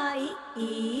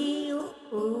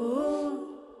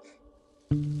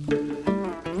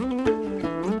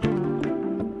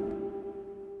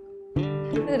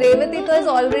 Revati has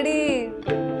already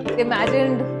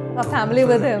imagined a family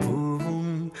with him.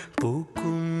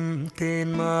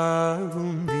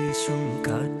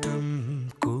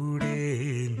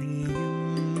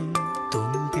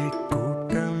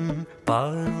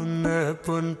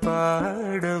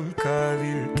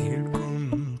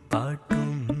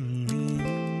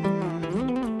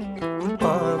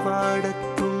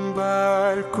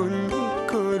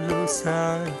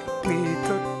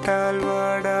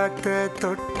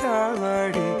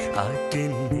 തൊട്ടാവാടി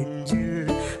ആറ്റിൻ നെഞ്ചിൽ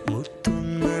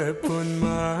മുത്തുന്ന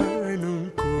പൊന്മാനും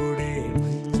കൂടെ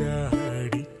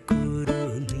മഞ്ചാടിക്കുരു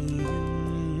നീയും.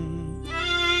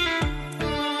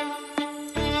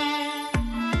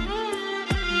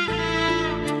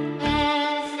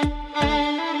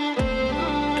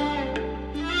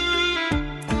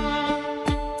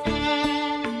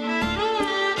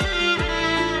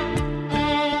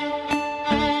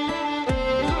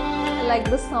 I like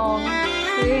the song.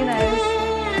 Really nice.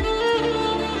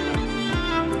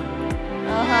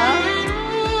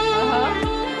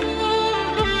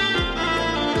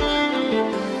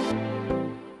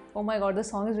 Oh my god, the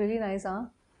song is really nice, huh?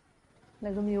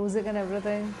 Like the music and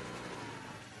everything.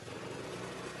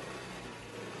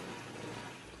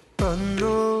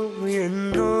 അന്നോ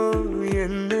എന്നോ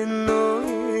എന്നെന്നോ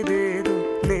ഏതേതോ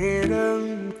നേരം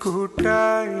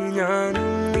കൂട്ടായി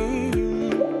ഞാനും നീയും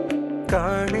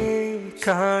കാണേ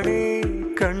കാണേ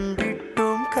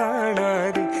കണ്ടിട്ടും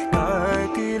കാണാതെ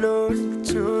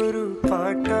കാതിലൊളിച്ചൊരു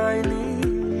പാട്ടായി നീ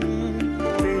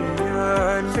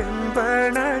ഞാൻ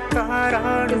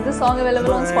വെമ്പണക്കാരാണ്. Is the song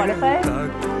available on Spotify?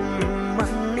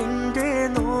 മണ്ണിന്റെ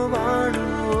നോവാണോ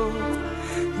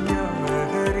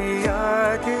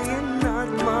ഞാനറിയാതെ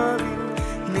എന്നാത്മാവിൽ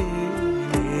നീ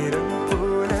നേരം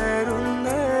പുലരുന്ന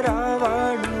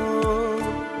രാവാണോ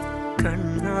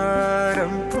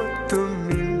കണ്ണാരം പൊത്തും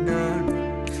മിന്നാണ്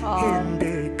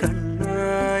എന്റെ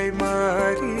കണ്ണായി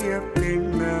മാറിയ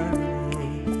പെണ്ണാണോ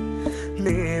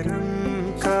നേരം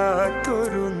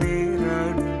കാത്തൊരു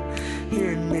നേരാണ്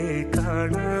എന്നെ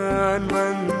കാണാൻ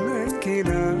വന്ന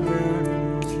കിനാവാണോ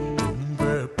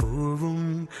തുമ്പപ്പൂവും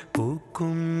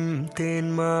പൂക്കും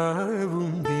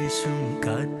തേന്മാവും വീശും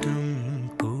കാറ്റും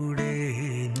കൂടെ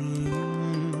നീയും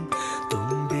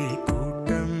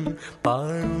തുമ്പിക്കൂട്ടം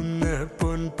പാറുന്ന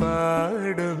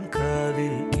പൊൻപാടം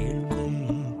കാവിൽ കേൾക്കും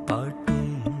പാട്ടും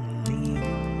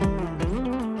നീയും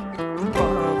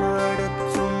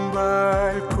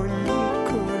പാവാടത്തുമ്പാൽ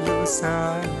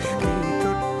കുഞ്ഞിക്കൊലുസാൽ നീ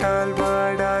തൊട്ടാൽ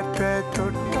വാടാത്ത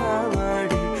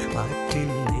തൊട്ടാവാടി ആറ്റിൻ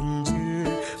നെഞ്ചിൽ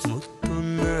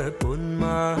മുത്തുന്ന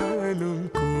പൊന്മാനും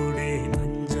കൂടെ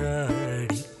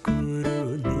മഞ്ചാടിക്കുരു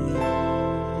നീയും.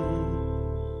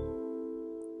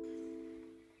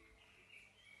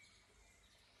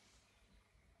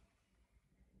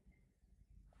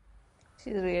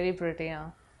 She's really pretty, huh?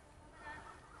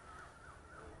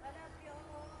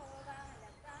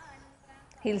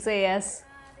 He'll say yes.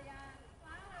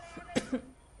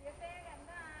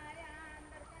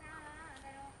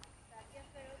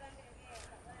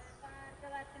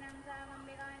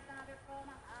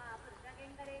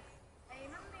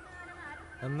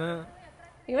 അന്ന്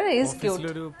Even he is cute.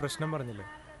 ഓഫീസിലൊരു പ്രശ്നം പറഞ്ഞില്ലേ,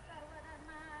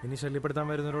 ഇനി ശല്യപ്പെടുത്താൻ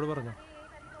വരുന്നവരോട് പറഞ്ഞു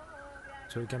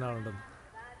ചോദിക്കാൻ ആളുണ്ടെന്ന്.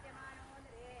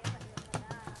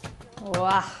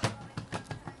 Wow.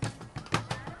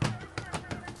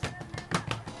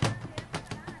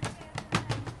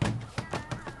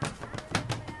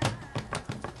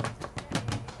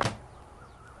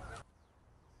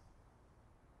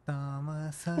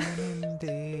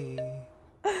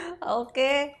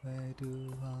 Okay.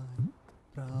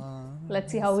 Let's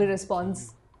see how he responds.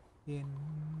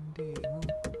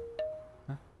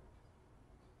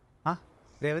 ആ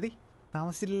രേവതി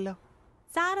താമസിച്ചില്ലല്ലോ.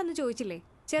 സാറൊന്ന് ചോദിച്ചില്ലേ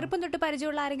ചെറുപ്പം തൊട്ട്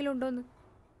പരിചയമുള്ള ആരെങ്കിലും ഉണ്ടോന്ന്?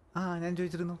 ആ ഞാൻ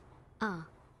ചോദിച്ചിരുന്നു. ആ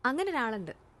അങ്ങനെ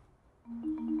ഒരാളുണ്ട്.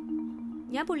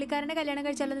 ഞാൻ പുള്ളിക്കാരനെ കല്യാണം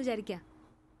കഴിച്ചാലെന്ന് വിചാരിക്കുക.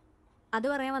 അത്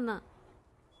പറയാൻ വന്നാ.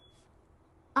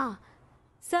 ആ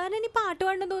സാറിന് ഇനി പാട്ട്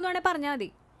പാടണമെന്ന് തോന്നുവാണെങ്കിൽ പറഞ്ഞാൽ മതി.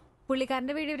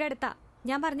 പുള്ളിക്കാരൻ്റെ വീട് ഇവിടെ അടുത്താ,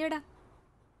 ഞാൻ പറഞ്ഞുവിടാം.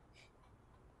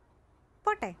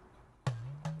 പോട്ടെ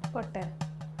പോട്ടെ.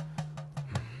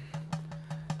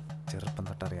 ചെറുപ്പം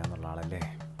തൊട്ടറിയാന്നുള്ള ആളല്ലേ,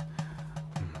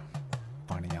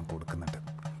 പണി ഞാൻ കൊടുക്കുന്നുണ്ട്.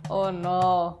 Oh no.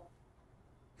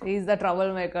 He's the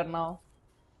troublemaker now.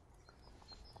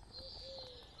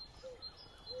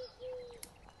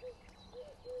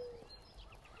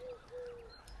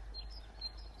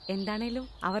 എന്താണേലും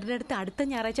അവരുടെ അടുത്ത് അടുത്ത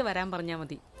ഞായറാഴ്ച വരാൻ പറഞ്ഞാൽ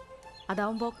മതി.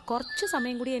 അതാവുമ്പോൾ കുറച്ച്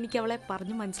സമയം കൂടി എനിക്ക് അവളെ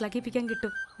പറഞ്ഞ് മനസ്സിലാക്കിപ്പിക്കാൻ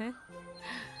കിട്ടും.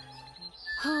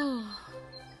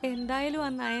 എന്തായാലും ആ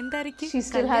നയൻതാരയ്ക്ക്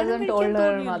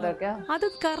അത്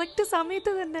കറക്റ്റ്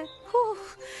സമയത്ത് തന്നെ.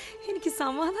 എനിക്ക്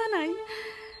സമാധാനായി.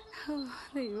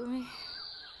 ദൈവമേ.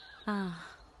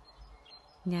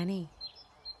 ഞാനേ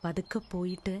പതുക്കെ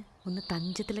പോയിട്ട് ഒന്ന്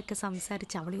തഞ്ചത്തിലൊക്കെ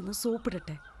സംസാരിച്ച് അവളെ ഒന്ന്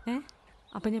സോപ്പിടട്ടെ.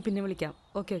 അപ്പം ഞാൻ പിന്നെ വിളിക്കാം.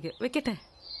 ഓക്കെ ഓക്കെ വെക്കട്ടെ.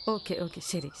 ഓക്കെ ഓക്കെ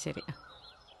ശരി ശരി.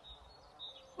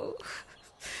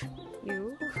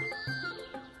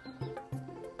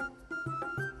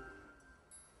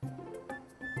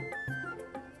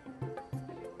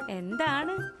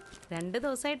 എന്താണ് 2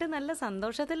 ദിവസമായിട്ട് നല്ല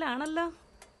സന്തോഷത്തിലാണല്ലോ.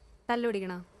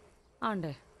 തല്ലുപിടിക്കണോ?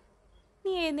 ആണ്ടേ,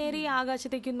 നീ നേരെ ഈ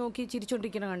ആകാശത്തേക്ക് നോക്കി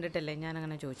ചിരിച്ചോണ്ടിരിക്കണ കണ്ടിട്ടല്ലേ ഞാൻ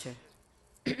അങ്ങനെ ചോദിച്ചേ.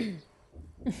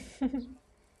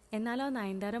 എന്നാലോ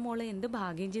നയൻതാര മോള് എന്ത്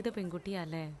ഭാഗ്യം ചെയ്ത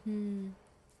പെൺകുട്ടിയല്ലേ.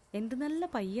 എന്ത് നല്ല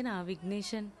പയ്യനാ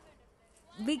വിഘ്നേശൻ.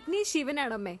 വിഘ്നേഷ്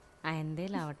ശിവനാണമ്മേ.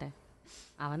 എന്തേലാവട്ടെ,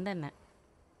 അവൻ തന്നെ.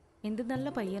 എന്ത് നല്ല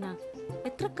പയ്യനാ.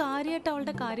 എത്ര കാര്യമായിട്ട്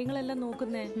അവളുടെ കാര്യങ്ങളെല്ലാം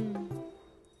നോക്കുന്നേ.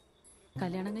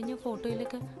 കല്യാണം കഴിഞ്ഞ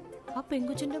ഫോട്ടോയിലൊക്കെ ആ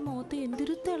പെങ്കുച്ചിന്റെ മുഖത്ത്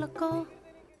എന്തൊരു തിളക്കോ.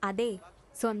 അതെ,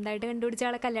 സ്വന്തമായിട്ട് കണ്ടുപിടിച്ച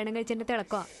ആളെ കല്യാണം കഴിച്ചതിന്റെ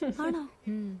തിളക്കോ. ആണോ?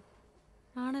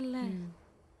 ആണല്ലേ.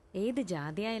 ഏത്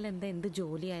ജാതി ആയാലും എന്താ, എന്ത്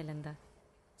ജോലി ആയാലും എന്താ,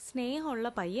 സ്നേഹമുള്ള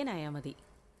പയ്യനായാ മതി.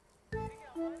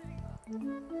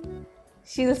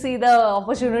 She'll see the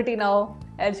opportunity now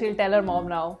and she'll tell her mom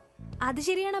now. അത്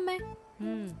ശരിയാണമ്മേ.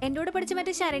 എന്റെ കൂടെ പഠിച്ച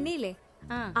മറ്റേ ശരണ്യയില്ലേ,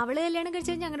 അവള് കല്യാണം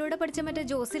കഴിച്ചത് ഞങ്ങളുടെ കൂടെ പഠിച്ച മറ്റേ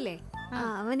ജോസില്ലേ,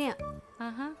 അവനെയാ.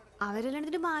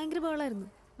 അവരെല്ലാത്തിട്ട് ഭയങ്കര ബഹളായിരുന്നു.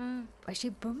 പക്ഷെ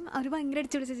ഇപ്പം അവര് ഭയങ്കര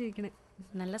അടിച്ചുപിടിച്ച ജീവിക്കണേ.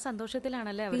 നല്ല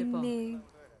സന്തോഷത്തിലാണല്ലേ അവരിപ്പോ.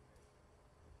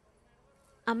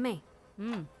 അമ്മേ,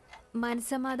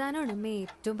 മനസ്സമാധാനമാണ് അമ്മേ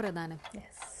ഏറ്റവും പ്രധാനം.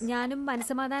 ഞാനും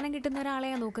മനസ്സമാധാനം കിട്ടുന്ന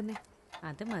ഒരാളെയാ നോക്കുന്നേ.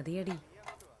 അത് മതിയടി.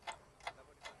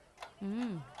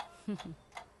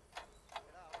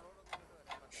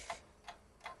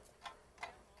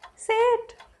 Sit.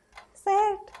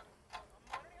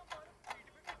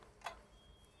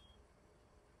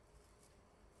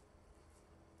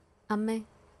 അമ്മേ.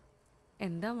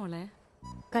 എന്താ മോളെ?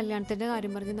 കല്യാണത്തിന്റെ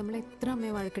കാര്യം പറഞ്ഞ് നമ്മൾ എത്ര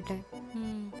അമ്മയെ വഴക്കിട്ടെ.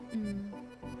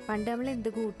 പണ്ട് നമ്മൾ എന്ത്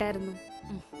കൂട്ടായിരുന്നു.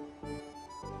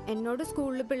 എന്നോട്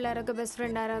സ്കൂളിൽ പിള്ളേരൊക്കെ ബെസ്റ്റ്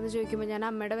ഫ്രണ്ട് ആരാന്ന് ചോദിക്കുമ്പോൾ ഞാൻ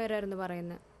അമ്മയുടെ പേരായിരുന്നു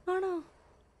പറയുന്നത്. ആണോ?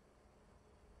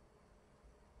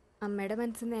 അമ്മയുടെ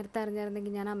മനസ്സ് നേരത്തെ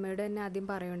അറിഞ്ഞായിരുന്നെങ്കിൽ ഞാൻ അമ്മയോട് തന്നെ ആദ്യം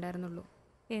പറയുണ്ടായിരുന്നുള്ളൂ.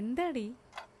 എന്താടി?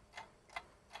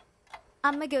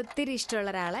 അമ്മയ്ക്ക് ഒത്തിരി ഇഷ്ടമുള്ള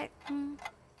ഒരാളെ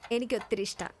എനിക്ക് ഒത്തിരി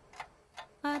ഇഷ്ടമാണ്.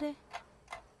 ആരെ?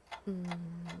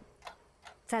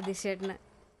 സതീഷ് ചേട്ടന്.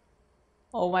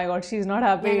 Oh my god, she's not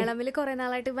happy. ഞങ്ങൾ തമ്മിൽ കുറെ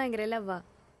നാളായിട്ട് ഭയങ്കര ലവാ.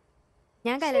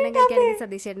 ഞാൻ കല്യാണം കഴിക്കുകയാണെങ്കിൽ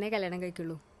സതീഷ് ചേട്ടനെ കല്യാണം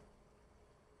കഴിക്കുള്ളൂ.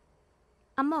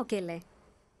 അമ്മ ഓക്കെ അല്ലേ?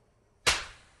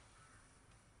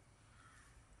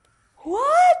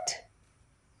 What?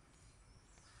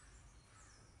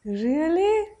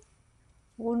 Really?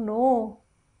 Oh no.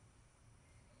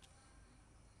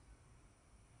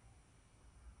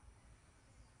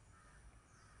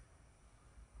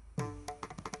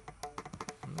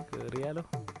 കേറിയാലോ?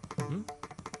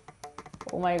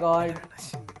 Oh my god.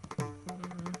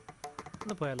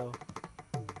 ഒന്ന് പോയാലോ?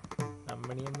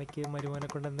 അമ്മണിയമ്മയ്ക്ക് മരുമോനെ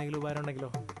കൊണ്ട് എന്തെങ്കിലും ഉപകാരം ഉണ്ടെങ്കിലോ?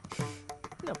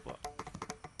 അപ്പോ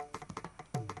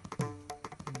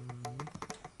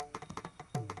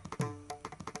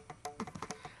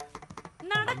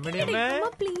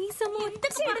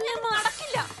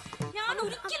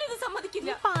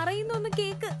പറയുന്നൊന്ന്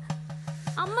കേക്ക്.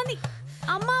 അമ്മ നീ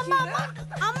അമ്മ അമ്മ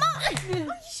അമ്മ.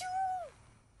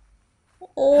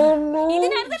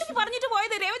 പറഞ്ഞിട്ട്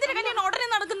പോയത് രേവതിയുടെ കല്യാണം ഉടനെ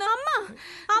നടക്കുന്നു. അമ്മ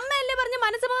അമ്മയല്ലേ പറഞ്ഞ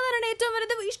മനസ്സമാധാനാണ് ഏറ്റവും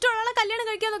വലുത്, ഇഷ്ടമുള്ള കല്യാണം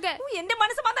കഴിക്കാന്നൊക്കെ. എന്റെ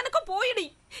മനസ്സമാധാനൊക്കെ പോയിടി.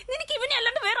 നിനക്ക് ഇവനെ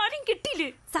അല്ലാണ്ട് വേറെ ആരും കിട്ടിയില്ലേ?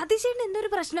 സതീശേട്ടന് എന്തൊരു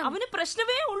പ്രശ്നം? അവന്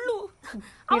പ്രശ്നമേ ഉള്ളൂ.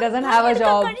 He doesn't have a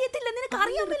job. കഴിയത്തില്ല. നിനക്ക്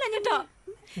അറിയാമില്ല കേട്ടോ.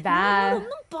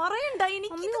 ഒന്നും പറയണ്ട.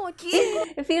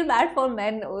 I feel bad for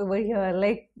men over here.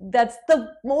 Like, that's the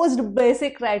most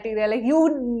basic criteria. Like, you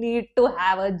need to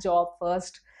have a job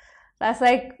first. That's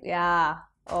like, yeah.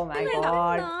 Oh my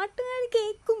god. നാട്ടുകാർ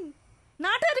കേക്കും.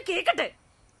 നാട്ടുകാർ കേക്കട്ടെ.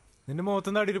 നിന്റെ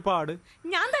മുഖത്തുനിന്ന് ഒരു പാട്.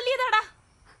 ഞാൻ തല്ലിയതാടാ.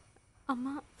 അമ്മ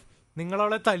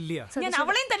നിങ്ങളവളെ തല്ലിയ? ഞാൻ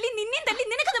അവളെയും തല്ലി നിന്നെയും തല്ലി.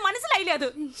 നിനക്കത് മനസ്സിലായില്ലേ? അത്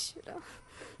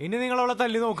ഇനി നിങ്ങളവളെ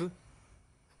തല്ലി നോക്ക്.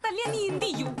 തല്ലിയ നീ എന്ത്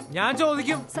ചെയ്യൂ? ഞാൻ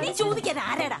ചോദിക്കും. നീ ചോദിക്കാൻ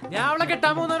ആരാടാ? ഞാൻ അവളെ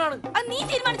കെട്ടാൻ പോകുന്നവനാണ്. നീ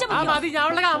തീരുമാനിച്ച മതി. ഞാൻ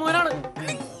അവളെ കാമുകനാണ്.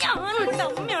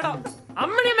 അമ്മയോടോ?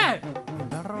 അമ്മണിയമ്മേ,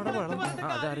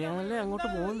 അതറിയാമല്ലേ അങ്ങോട്ട്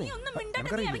പോകുന്നേ.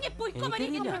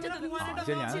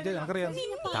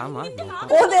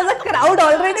 Oh, there's a crowd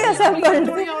already assembled.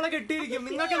 അവളെ കെട്ടിയിരിക്കും.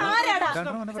 നിങ്ങൾക്ക്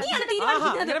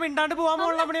മിണ്ടാണ്ട് പോവാൻ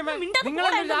പോകണം അമ്മണിയമ്മേ.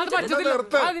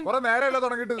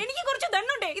 എനിക്ക് കുറച്ച്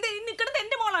ദണ്ണുണ്ടേ. ഇത് നിൽക്കുന്നത്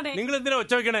എന്റെ മോളാണ്. നിങ്ങൾ എന്തിനാ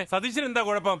ഒച്ച വെക്കണേ? സതീശൻ എന്താ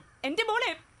കുഴപ്പം? എന്റെ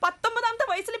മോളെ 19ാമത്തെ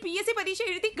വയസ്സിൽ PSC പരീക്ഷ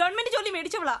എഴുതി ഗവൺമെന്റ് ജോലി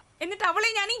മേടിച്ചവളാ. എന്നിട്ട് അവളെ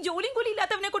ഞാൻ ഈ ജോലിയും കൂലി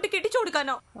ഇല്ലാത്തവനെ കൊണ്ട് കെട്ടിച്ചു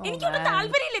കൊടുക്കാനോ? എനിക്കൊന്നും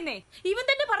താല്പര്യമില്ലെന്നേ. ഇവൻ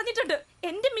തന്നെ പറഞ്ഞിട്ടുണ്ട്,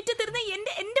 എന്റെ മിറ്റത്തിരുന്ന്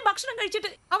എന്റെ ഭക്ഷണം കഴിച്ചിട്ട്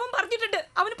അവൻ പറഞ്ഞിട്ടുണ്ട്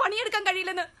അവന് പണിയെടുക്കാൻ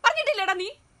കഴിയില്ലെന്ന്. പറഞ്ഞിട്ടില്ലേടാ നീ?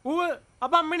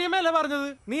 അപ്പൊ അമ്മിണിയമ്മയല്ലേ പറഞ്ഞത്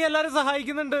നീ എല്ലാരും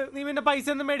സഹായിക്കുന്നുണ്ട്, നീ പിന്നെ പൈസ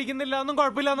ഒന്നും മേടിക്കുന്നില്ല, ഒന്നും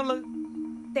കുഴപ്പമില്ല എന്നുള്ളത്?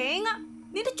 തേങ്ങ,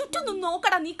 നിന്റെ ചുറ്റൊന്നും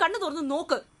നോക്കടാ. നീ കണ്ണു തുറന്ന്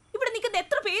നോക്ക്. ഇവിടെ നിൽക്കുന്ന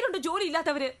എത്ര പേരുണ്ട് ജോലി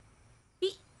ഇല്ലാത്തവര്. ഈ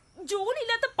ജോലി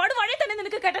ഇല്ലാത്ത പടുവഴി തന്നെ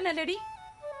നിനക്ക് കേട്ടനല്ലേടി?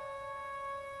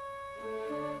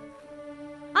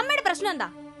 അമ്മയുടെ പ്രശ്നം എന്താ?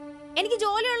 എനിക്ക്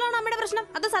ജോലി ഉള്ളതാണ് അമ്മയുടെ പ്രശ്നം,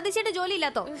 അതോ സതീശേട്ടൻ ജോലി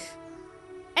ഇല്ലാത്തോ?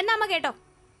 എന്നാ അമ്മ കേട്ടോ,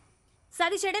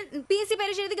 സതീശേട്ടൻ PSC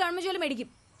പരീക്ഷ എഴുതി ഗവൺമെന്റ് ജോലി മേടിക്കും.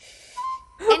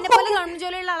 എന്നെ പോലെ ഗവൺമെന്റ്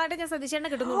ജോലിയുള്ള ആളായിട്ട് ഞാൻ സതീശേട്ടനെ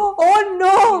കിട്ടുന്നു.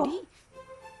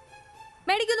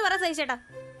 മേടിക്കൂന്ന് പറ സതീശേട്ടാ.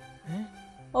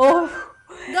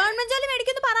 ഗവൺമെന്റ് ജോലി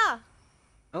മേടിക്കൂന്ന് പറ.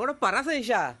 അങ്ങോട്ട് പറ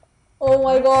സതീഷ. Oh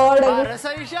my god.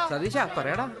 സതീഷ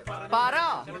പറയടാ.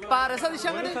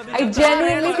 I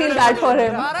genuinely feel bad for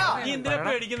him.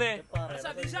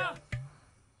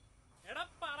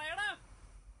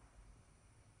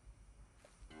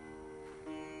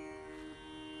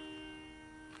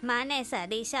 മാനെ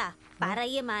സതീശ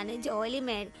പറയ മാന് ജോലി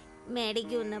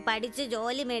മേടിക്കൂന്ന്, പഠിച്ച്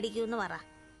ജോലി മേടിക്കൂന്ന് പറ.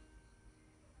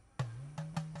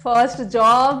 First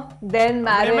job, then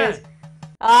marriage.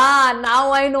 Now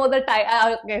I know the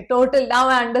title. Okay, total. Now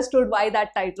I understood why that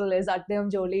title is Aadyam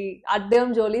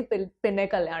Jolie Pinne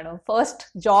Kalyanam. First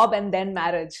job and then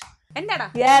marriage. എന്താടാ?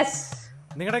 Yes.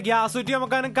 നിങ്ങളുടെ gas കുറ്റി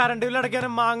അമക്കാനും current bill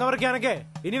അടയ്ക്കാനും മാങ്ങ പറിക്കാനൊക്കെ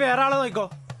ഇനി വേറെ ആളെ നോക്കോ.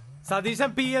 Satheesan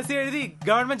PSC എഴുതി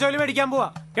government ജോലി മേടിക്കാൻ പോവാ.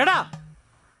 കേടാ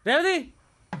രേവതി,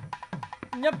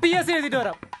 ഞാൻ PSC എഴുതിട്ട്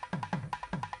വരാം.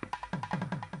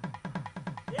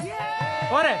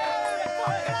 പോരെ?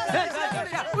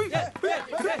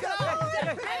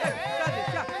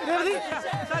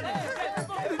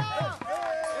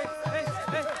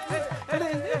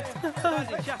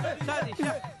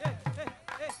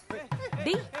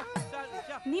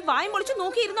 നീ വായ പൊളിച്ചു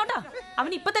നോക്കിയിരുന്നോട്ടാ.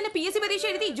 അവൻ ഇപ്പൊ തന്നെ PSC പരീക്ഷ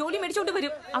എഴുതി ജോലി മേടിച്ചോണ്ട്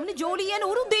വരും. അവന് ജോലി ചെയ്യാൻ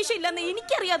ഒരു ഉദ്ദേശം ഇല്ലെന്ന്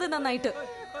എനിക്കറിയാതെ നന്നായിട്ട്.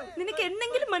 നിനക്ക്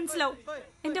എന്തെങ്കിലും മനസ്സിലാവും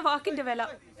എന്റെ വാക്കിന്റെ വില.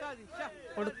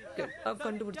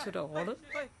 കണ്ടുപിടിച്ചൊരാള്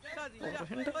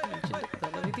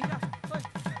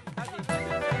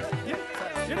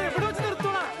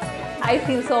I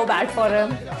feel so bad for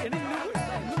him.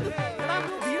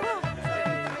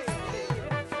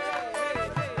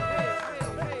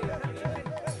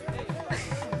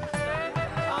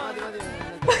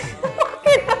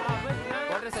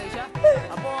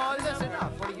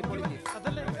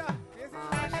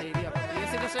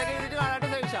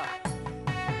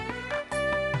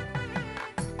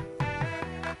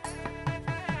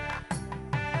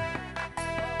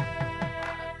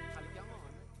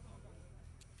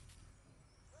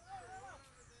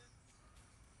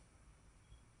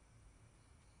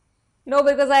 No,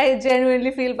 because I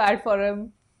genuinely feel bad for him.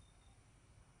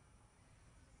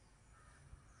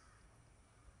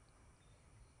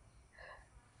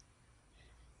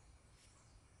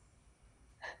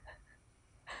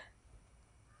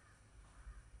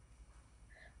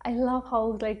 I love how,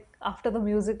 like, after the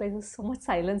music, like, there's so much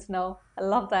silence now. I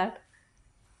love that.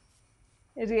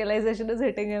 A realization is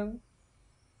hitting him.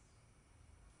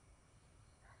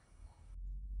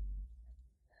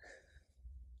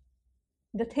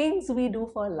 The things we do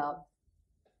for love.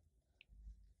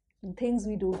 The things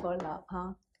we do for love,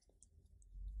 huh?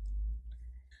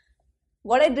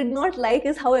 What I did not like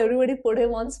is how everybody put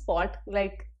him on spot.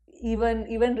 Like,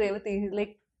 even Revati,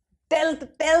 like, tell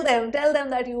them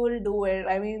that you will do it.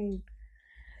 I mean,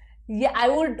 yeah,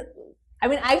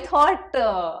 I thought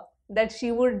that she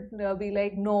would be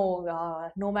like,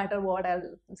 no matter what, I'll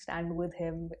stand with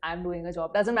him. I'm doing a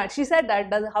job. Doesn't matter. She said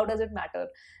that. How does it matter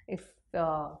if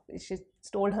she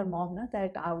told her mom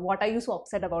that what are you so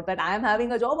upset about, that I am having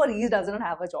a job or he doesn't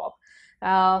have a job?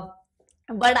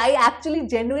 But I actually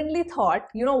genuinely thought,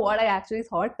 you know what I actually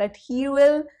thought, that he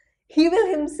will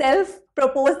himself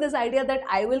propose this idea that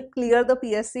I will clear the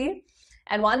PSC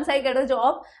and once I get a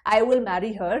job, I will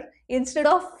marry her, instead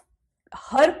of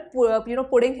her,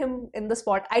 putting him in the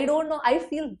spot. I don't know. I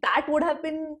feel that would have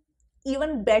been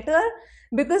even better,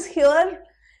 because here,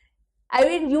 I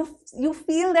mean, you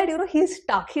feel that, he's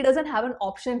stuck. He doesn't have an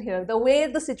option here. The way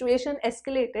the situation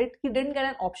escalated, he didn't get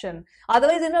an option.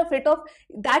 Otherwise, in a fit of,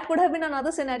 that could have been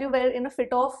another scenario where in a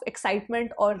fit of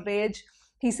excitement or rage,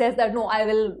 he says that, no, I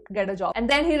will get a job. And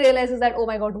then he realizes that, oh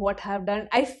my God, what I have done.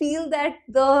 I feel that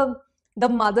the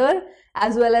mother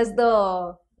as well as the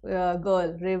girl,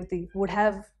 Revati, would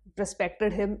have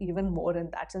respected him even more in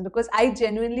that sense, because I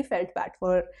genuinely felt bad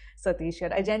for Satish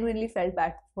here. I genuinely felt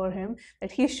bad for him,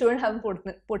 that he shouldn't have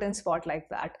put in spot like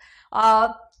that.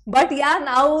 But yeah,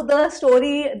 now the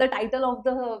story, the title of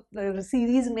the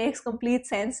series makes complete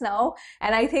sense now,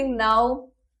 and I think now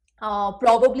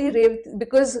probably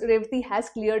because Revati has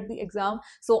cleared the exam,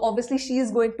 so obviously she is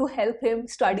going to help him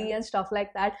study and stuff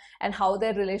like that, and how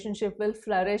their relationship will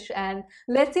flourish. And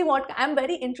let's see what I'm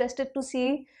very interested to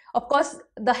see. Of course,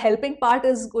 the helping part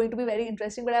is going to be very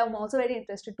interesting, but I'm also very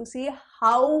interested to see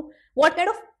what kind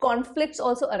of conflicts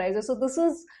also arises. So this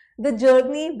is the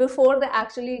journey before they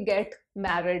actually get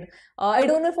married. I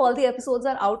don't know if all the episodes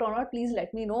are out or not. Please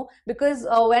let me know, because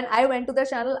when I went to the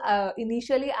channel,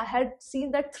 initially I had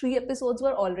seen that 3 episodes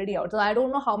were already out. So I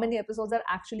don't know how many episodes are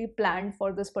actually planned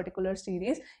for this particular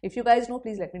series. If you guys know,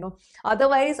 please let me know.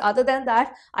 Otherwise, other than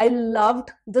that, I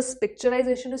loved this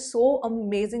picturization is so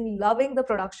amazing. Loving the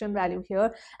production value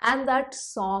here, and that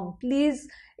song. Please,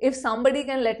 if somebody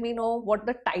can let me know what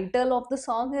the title of the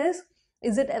song is.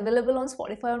 Is it available on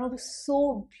Spotify or not? It's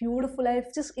so beautiful. I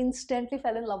just instantly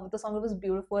fell in love with the song. It was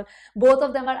beautiful. Both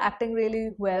of them are acting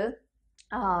really well.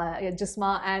 Yeah,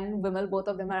 Jisma and Vimal, both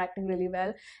of them are acting really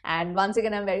well. And once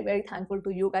again, I'm very, very thankful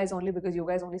to you guys only, because you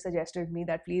guys only suggested me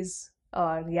that please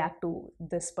react to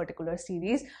this particular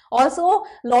series. Also, a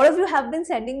lot of you have been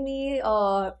sending me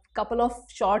a couple of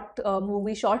short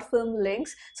film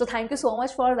links, so thank you so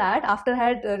much for that. After I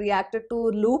had reacted to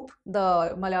Loop,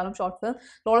 the Malayalam short film,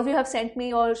 a lot of you have sent me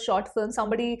your short films.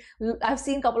 I've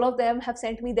seen a couple of them have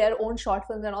sent me their own short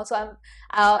films, and also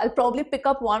I'll probably pick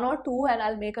up 1 or 2 and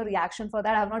I'll make a reaction for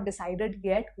that. I have not decided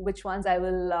yet which ones I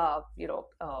will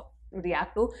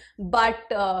react to, but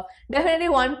definitely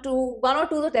one or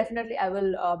two, though definitely I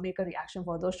will make a reaction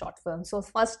for those short films. So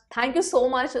first, thank you so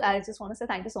much. I just want to say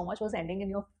thank you so much for sending in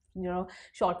your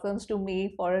short films to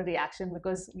me for a reaction,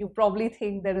 because you probably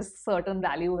think there is certain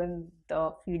value in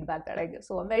the feedback that I give.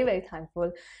 So I'm very, very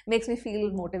thankful. Makes me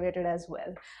feel motivated as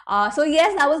well. So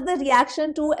yes, that was the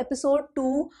reaction to episode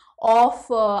 2 of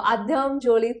Aadyam,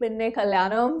 Jolie, Pinne,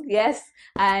 Kalyanam. Yes,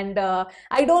 and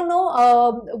I don't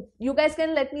know, you guys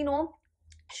can let me know,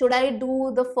 should I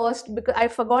do the first, because I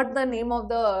forgot the name of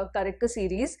the character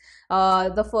series.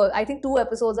 The first, I think 2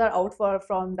 episodes are out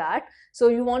from that. So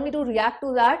you want me to react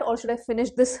to that, or should I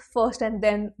finish this first and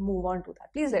then move on to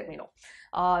that? Please let me know.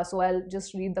 So I'll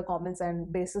just read the comments,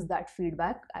 and basis that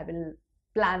feedback, I will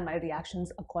plan my reactions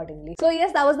accordingly. So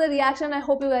yes, that was the reaction. I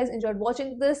hope you guys enjoyed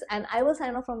watching this, and I will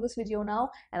sign off from this video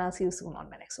now, and I'll see you soon on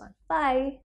my next one.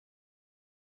 Bye.